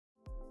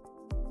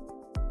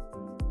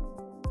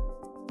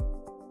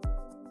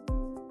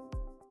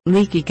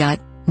Leaky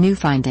gut, new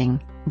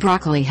finding,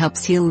 broccoli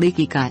helps heal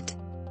leaky gut.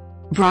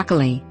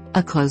 Broccoli,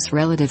 a close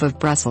relative of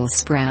Brussels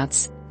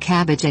sprouts,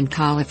 cabbage and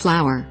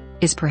cauliflower,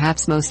 is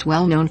perhaps most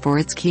well known for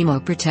its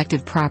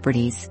chemoprotective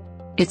properties.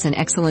 It's an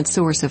excellent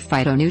source of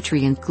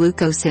phytonutrient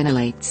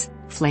glucosinolates,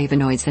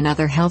 flavonoids and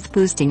other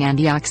health-boosting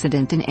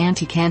antioxidant and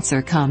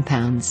anti-cancer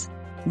compounds.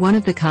 One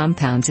of the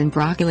compounds in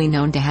broccoli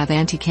known to have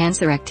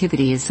anti-cancer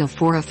activity is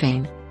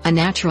sulforaphane, a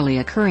naturally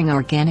occurring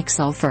organic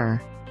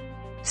sulfur.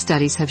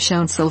 Studies have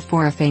shown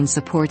sulforaphane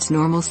supports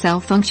normal cell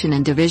function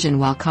and division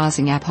while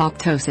causing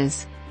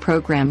apoptosis,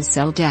 programmed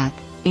cell death,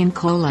 in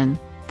colon,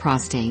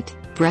 prostate,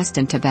 breast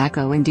and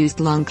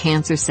tobacco-induced lung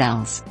cancer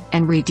cells,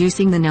 and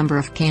reducing the number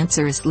of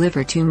cancerous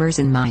liver tumors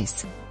in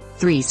mice.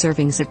 3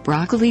 servings of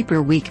broccoli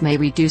per week may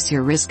reduce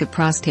your risk of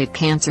prostate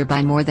cancer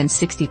by more than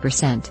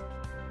 60%.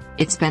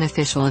 Its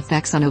beneficial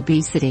effects on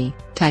obesity,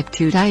 type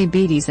 2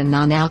 diabetes and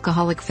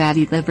non-alcoholic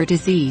fatty liver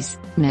disease,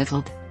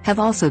 NAFLD, have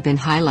also been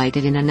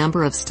highlighted in a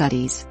number of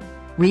studies.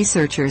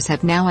 Researchers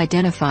have now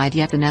identified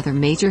yet another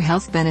major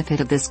health benefit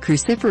of this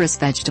cruciferous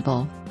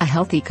vegetable, a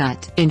healthy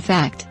gut. In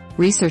fact,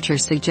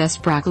 researchers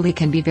suggest broccoli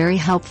can be very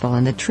helpful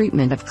in the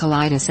treatment of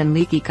colitis and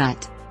leaky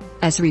gut.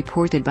 As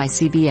reported by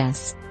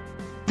CBS.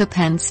 The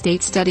Penn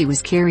State study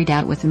was carried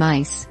out with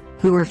mice,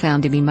 who were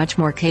found to be much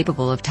more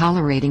capable of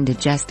tolerating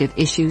digestive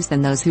issues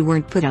than those who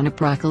weren't put on a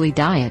broccoli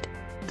diet.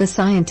 The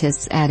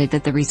scientists added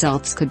that the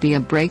results could be a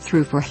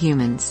breakthrough for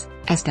humans,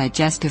 as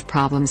digestive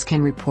problems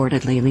can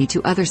reportedly lead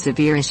to other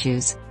severe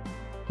issues.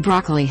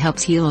 Broccoli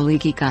helps heal a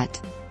leaky gut.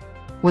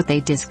 What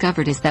they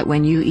discovered is that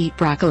when you eat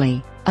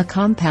broccoli, a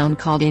compound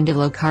called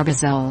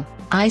indolocarbazole,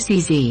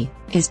 ICZ,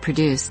 is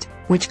produced,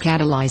 which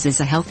catalyzes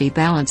a healthy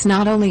balance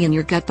not only in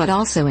your gut but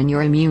also in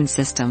your immune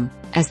system,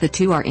 as the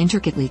two are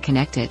intricately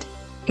connected.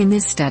 In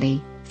this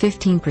study,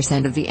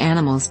 15% of the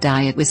animal's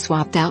diet was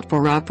swapped out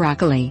for raw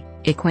broccoli,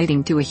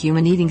 equating to a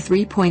human eating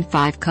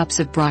 3.5 cups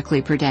of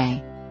broccoli per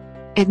day.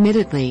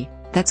 Admittedly,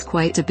 that's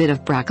quite a bit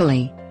of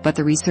broccoli, but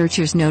the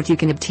researchers note you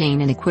can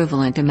obtain an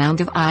equivalent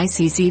amount of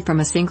ICZ from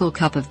a single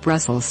cup of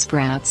Brussels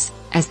sprouts,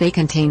 as they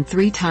contain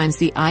 3 times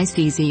the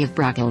ICZ of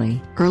broccoli.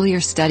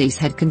 Earlier studies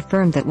had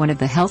confirmed that one of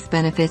the health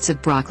benefits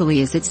of broccoli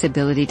is its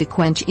ability to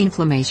quench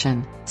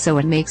inflammation, so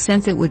it makes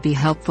sense it would be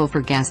helpful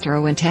for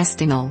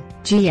gastrointestinal,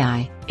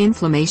 GI,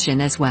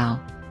 inflammation as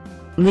well.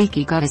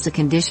 Leaky gut is a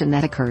condition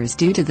that occurs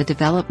due to the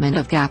development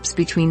of gaps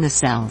between the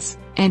cells,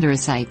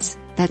 enterocytes,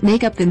 that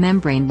make up the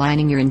membrane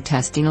lining your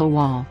intestinal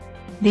wall.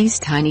 These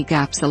tiny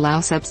gaps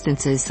allow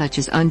substances such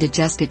as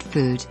undigested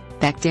food,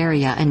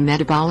 bacteria and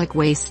metabolic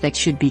waste that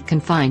should be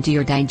confined to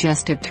your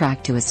digestive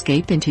tract to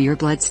escape into your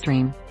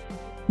bloodstream.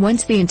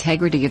 Once the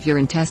integrity of your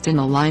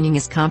intestinal lining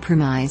is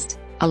compromised,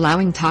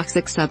 allowing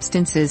toxic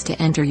substances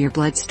to enter your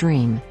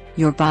bloodstream,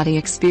 your body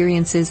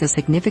experiences a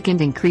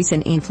significant increase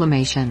in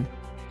inflammation.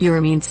 Your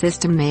immune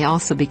system may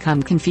also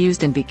become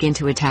confused and begin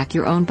to attack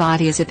your own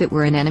body as if it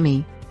were an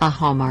enemy, a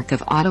hallmark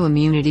of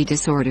autoimmunity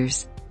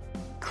disorders.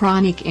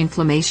 Chronic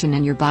inflammation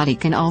in your body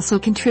can also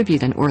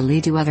contribute and/or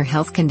lead to other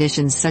health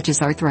conditions such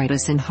as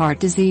arthritis and heart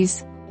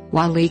disease.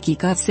 While leaky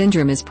gut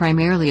syndrome is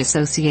primarily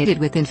associated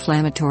with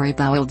inflammatory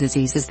bowel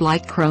diseases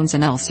like Crohn's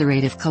and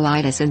ulcerative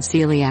colitis and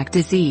celiac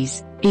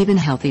disease, even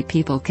healthy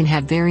people can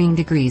have varying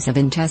degrees of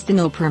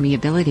intestinal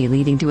permeability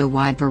leading to a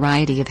wide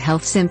variety of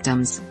health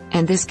symptoms,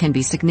 and this can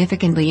be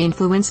significantly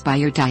influenced by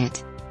your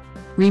diet.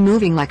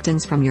 Removing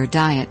lectins from your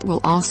diet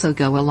will also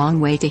go a long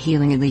way to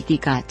healing a leaky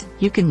gut.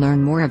 You can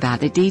learn more about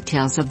the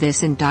details of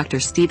this in Dr.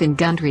 Stephen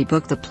Gundry's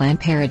book The Plant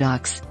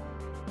Paradox.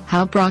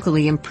 How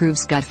broccoli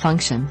improves gut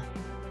function.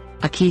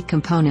 A key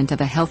component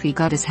of a healthy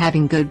gut is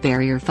having good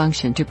barrier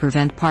function to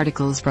prevent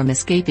particles from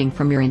escaping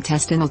from your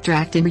intestinal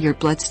tract into your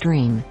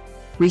bloodstream.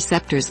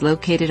 Receptors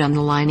located on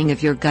the lining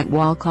of your gut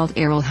wall called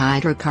aryl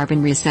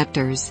hydrocarbon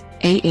receptors,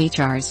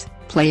 AHRs,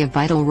 play a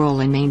vital role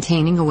in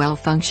maintaining a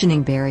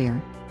well-functioning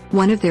barrier.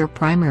 One of their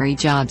primary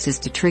jobs is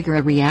to trigger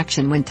a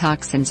reaction when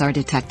toxins are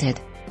detected.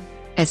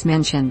 As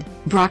mentioned,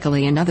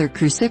 broccoli and other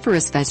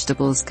cruciferous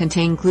vegetables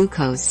contain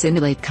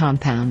glucosinolate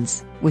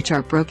compounds, which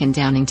are broken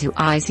down into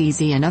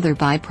ICZ and other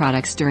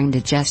byproducts during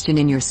digestion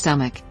in your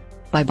stomach.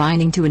 By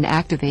binding to an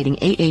activating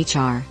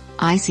AHR,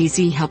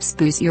 ICZ helps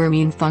boost your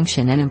immune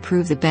function and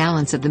improve the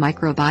balance of the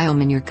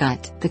microbiome in your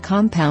gut. The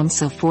compound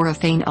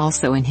sulforaphane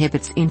also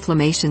inhibits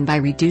inflammation by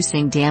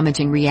reducing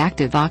damaging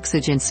reactive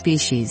oxygen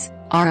species,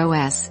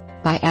 ROS,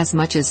 by as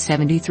much as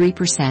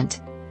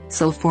 73%.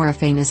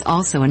 Sulforaphane is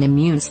also an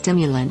immune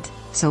stimulant,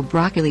 so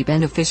broccoli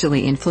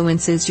beneficially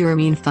influences your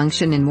immune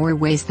function in more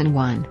ways than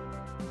one.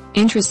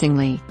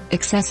 Interestingly,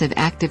 excessive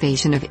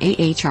activation of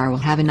AHR will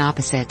have an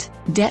opposite,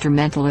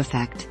 detrimental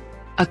effect.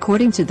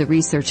 According to the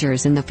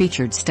researchers in the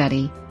featured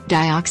study,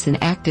 dioxin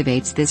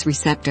activates this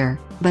receptor,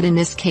 but in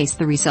this case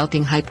the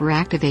resulting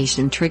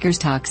hyperactivation triggers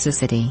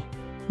toxicity.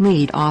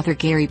 Lead author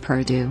Gary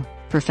Perdue,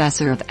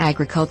 professor of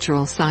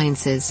agricultural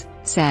sciences,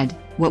 said,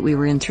 "What we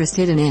were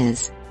interested in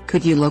is,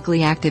 could you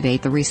locally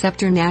activate the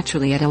receptor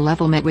naturally at a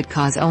level that would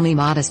cause only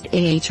modest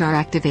AHR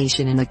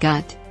activation in the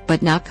gut,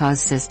 but not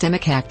cause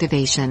systemic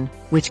activation,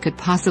 which could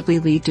possibly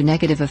lead to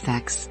negative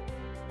effects?"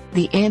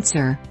 The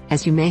answer,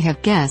 as you may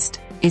have guessed,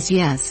 is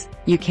yes,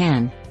 you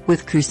can,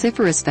 with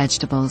cruciferous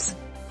vegetables.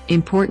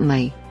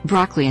 Importantly,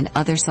 broccoli and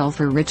other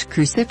sulfur-rich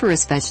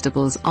cruciferous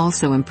vegetables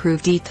also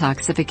improve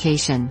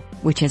detoxification,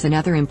 which is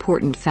another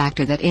important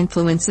factor that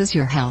influences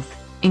your health,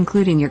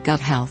 including your gut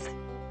health.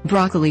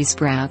 Broccoli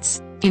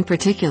sprouts, in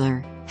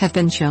particular, have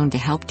been shown to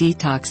help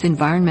detox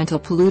environmental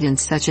pollutants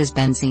such as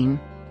benzene.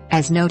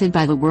 As noted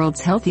by the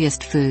world's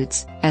healthiest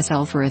foods,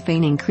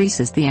 S-sulforaphane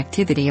increases the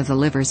activity of the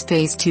liver's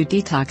phase 2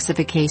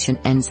 detoxification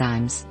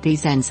enzymes.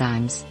 These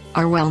enzymes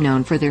are well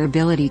known for their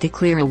ability to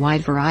clear a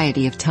wide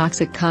variety of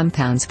toxic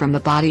compounds from the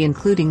body,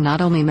 including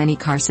not only many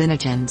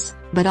carcinogens,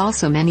 but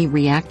also many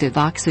reactive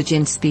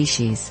oxygen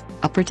species,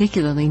 a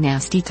particularly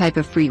nasty type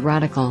of free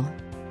radical.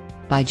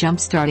 By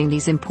jump-starting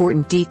these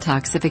important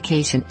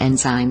detoxification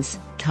enzymes,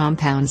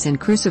 compounds in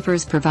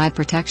cruciferous provide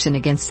protection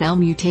against cell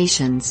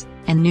mutations,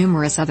 and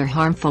numerous other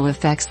harmful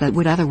effects that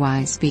would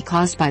otherwise be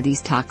caused by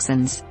these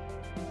toxins.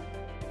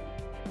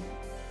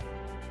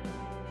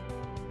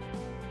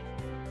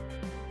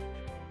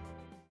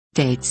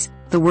 Dates,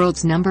 the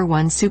world's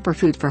 #1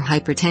 superfood for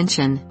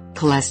hypertension,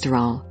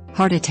 cholesterol,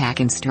 heart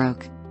attack and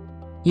stroke.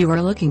 You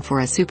are looking for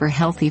a super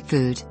healthy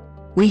food?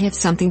 We have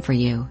something for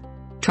you.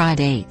 Try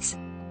dates.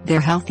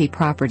 Their healthy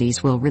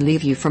properties will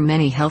relieve you from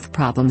many health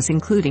problems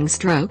including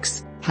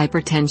strokes,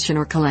 hypertension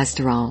or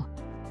cholesterol.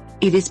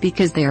 It is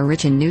because they are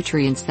rich in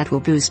nutrients that will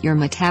boost your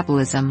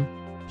metabolism.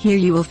 Here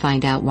you will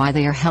find out why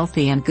they are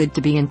healthy and good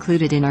to be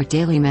included in our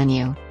daily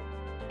menu.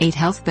 8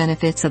 health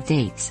benefits of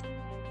dates.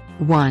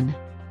 1.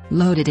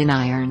 Loaded in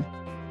iron.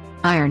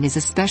 Iron is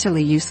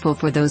especially useful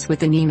for those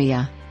with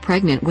anemia,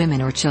 pregnant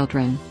women or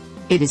children.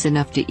 It is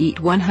enough to eat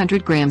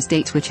 100 grams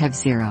dates which have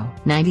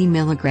 0.90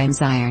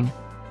 milligrams iron.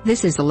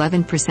 This is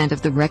 11%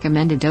 of the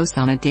recommended dose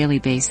on a daily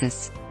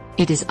basis.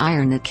 It is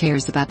iron that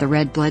cares about the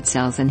red blood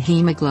cells and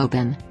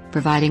hemoglobin,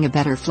 providing a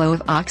better flow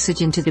of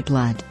oxygen to the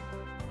blood.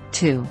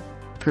 2.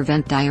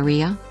 Prevent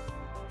diarrhea.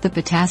 The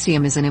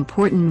potassium is an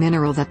important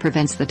mineral that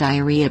prevents the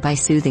diarrhea by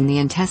soothing the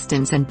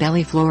intestines and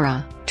belly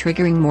flora,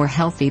 triggering more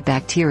healthy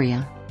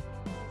bacteria.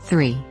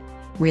 3.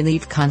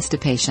 Relieve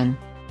constipation.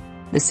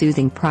 The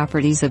soothing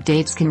properties of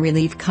dates can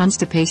relieve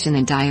constipation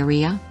and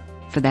diarrhea.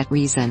 For that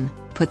reason,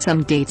 put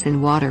some dates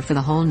in water for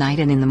the whole night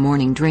and in the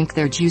morning drink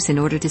their juice in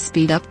order to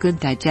speed up good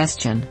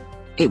digestion.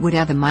 It would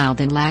have a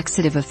mild and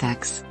laxative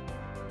effects.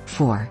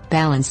 4.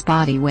 Balance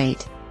body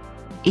weight.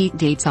 Eat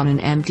dates on an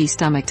empty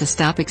stomach to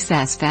stop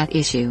excess fat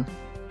issue.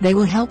 They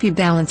will help you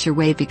balance your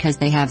weight because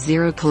they have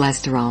 0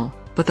 cholesterol,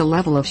 but the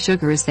level of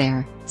sugar is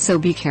there, so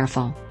be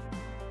careful.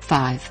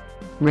 5.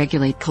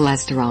 Regulate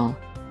cholesterol.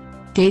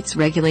 Dates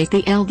regulate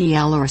the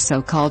LDL or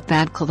so-called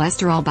bad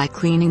cholesterol by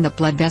cleaning the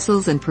blood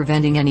vessels and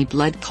preventing any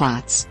blood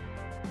clots.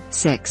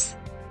 6.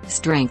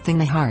 Strengthen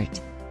the heart.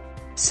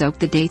 Soak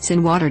the dates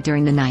in water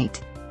during the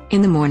night.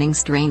 In the morning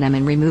strain them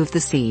and remove the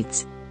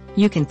seeds.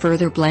 You can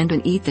further blend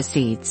and eat the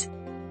seeds.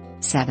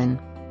 7.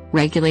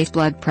 Regulate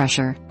blood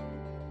pressure.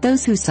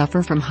 Those who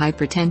suffer from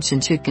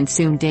hypertension should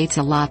consume dates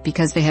a lot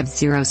because they have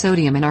 0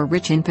 sodium and are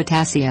rich in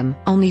potassium.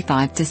 Only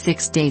 5 to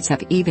 6 dates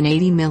have even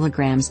 80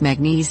 milligrams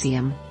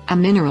magnesium, a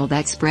mineral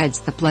that spreads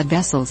the blood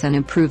vessels and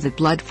improve the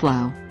blood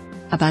flow.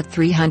 About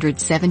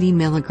 370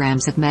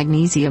 milligrams of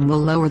magnesium will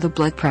lower the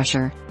blood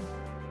pressure.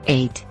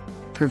 8.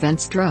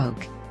 Prevent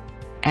stroke.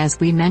 As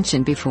we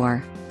mentioned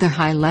before, the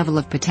high level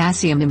of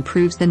potassium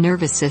improves the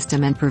nervous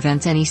system and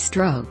prevents any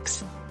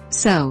strokes.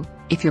 So,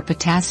 if your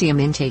potassium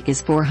intake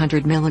is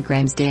 400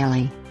 milligrams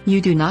daily,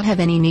 you do not have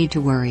any need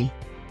to worry.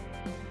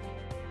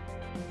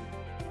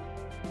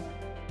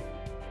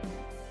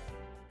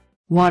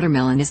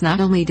 Watermelon is not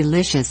only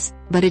delicious,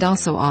 but it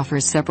also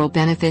offers several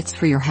benefits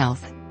for your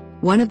health.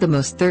 One of the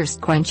most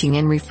thirst-quenching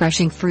and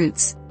refreshing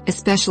fruits,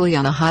 especially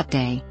on a hot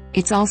day,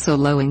 it's also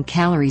low in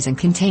calories and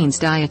contains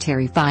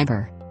dietary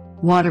fiber.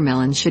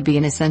 Watermelon should be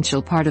an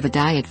essential part of a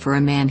diet for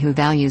a man who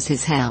values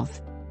his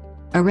health.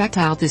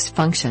 Erectile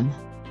dysfunction.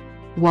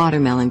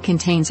 Watermelon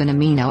contains an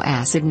amino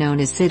acid known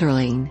as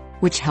citrulline,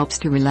 which helps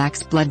to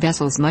relax blood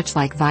vessels much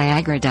like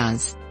Viagra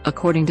does,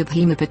 according to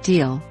Bhima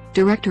Patel,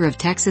 director of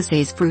Texas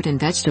A's Fruit and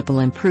Vegetable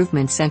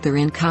Improvement Center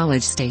in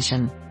College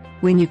Station.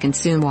 When you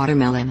consume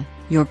watermelon,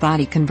 your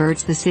body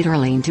converts the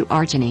citrulline to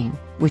arginine,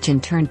 which in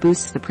turn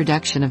boosts the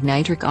production of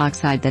nitric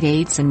oxide that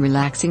aids in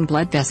relaxing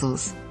blood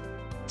vessels.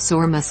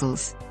 Sore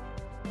muscles.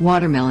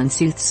 Watermelon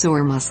soothes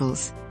sore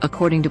muscles,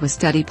 according to a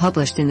study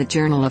published in the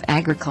Journal of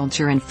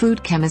Agriculture and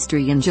Food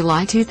Chemistry in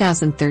July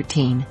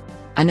 2013.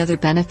 Another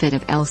benefit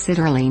of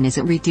L-citrulline is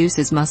it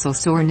reduces muscle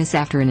soreness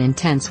after an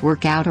intense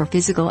workout or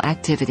physical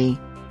activity.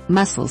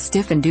 Muscles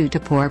stiffen due to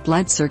poor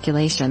blood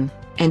circulation,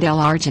 and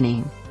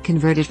L-arginine,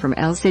 converted from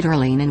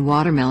L-citrulline in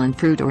watermelon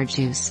fruit or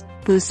juice,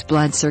 boosts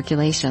blood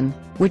circulation,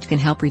 which can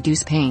help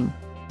reduce pain.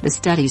 The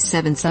study's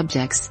 7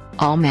 subjects,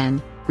 all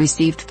men,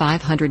 received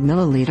 500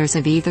 milliliters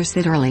of either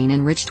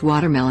citrulline-enriched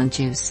watermelon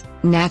juice,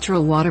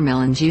 natural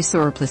watermelon juice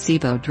or a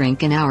placebo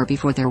drink an hour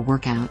before their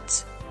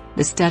workouts.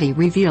 The study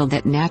revealed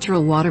that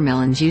natural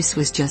watermelon juice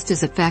was just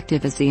as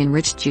effective as the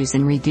enriched juice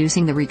in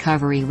reducing the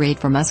recovery rate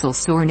for muscle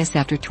soreness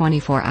after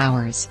 24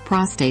 hours.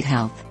 Prostate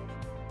health.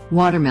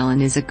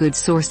 Watermelon is a good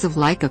source of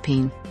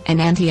lycopene, an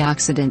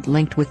antioxidant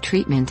linked with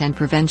treatment and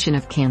prevention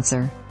of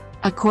cancer.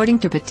 According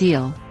to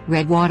Patil,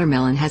 red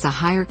watermelon has a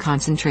higher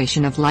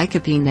concentration of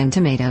lycopene than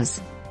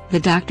tomatoes. The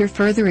doctor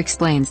further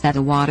explains that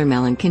a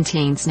watermelon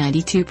contains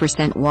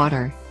 92%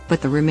 water, but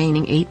the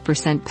remaining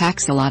 8%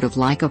 packs a lot of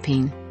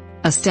lycopene.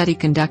 A study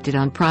conducted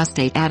on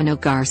prostate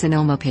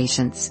adenocarcinoma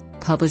patients,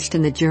 published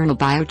in the journal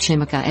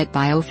Biochimica et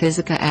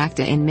Biophysica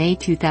Acta in May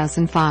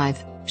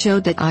 2005,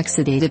 showed that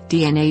oxidative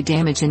DNA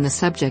damage in the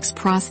subject's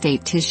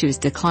prostate tissues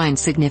declined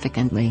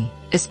significantly,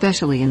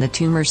 especially in the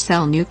tumor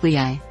cell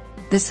nuclei.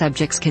 The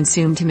subjects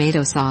consumed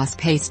tomato sauce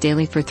paste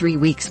daily for 3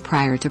 weeks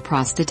prior to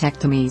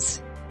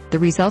prostatectomies. The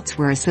results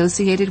were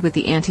associated with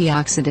the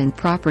antioxidant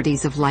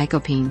properties of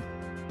lycopene.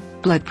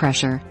 Blood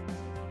pressure.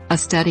 A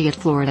study at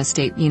Florida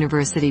State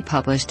University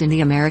published in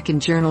the American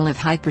Journal of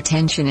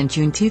Hypertension in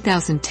June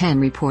 2010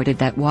 reported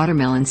that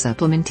watermelon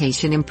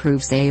supplementation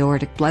improves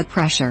aortic blood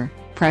pressure,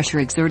 pressure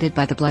exerted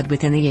by the blood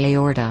within the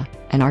aorta,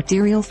 and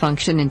arterial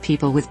function in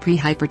people with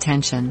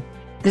prehypertension.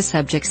 The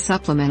subjects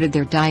supplemented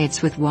their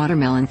diets with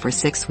watermelon for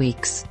 6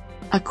 weeks.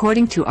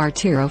 According to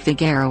Arturo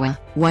Figueroa,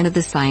 one of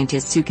the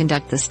scientists who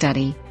conduct the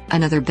study,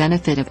 another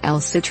benefit of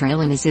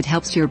L-citrulline is it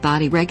helps your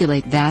body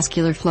regulate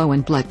vascular flow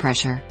and blood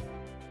pressure.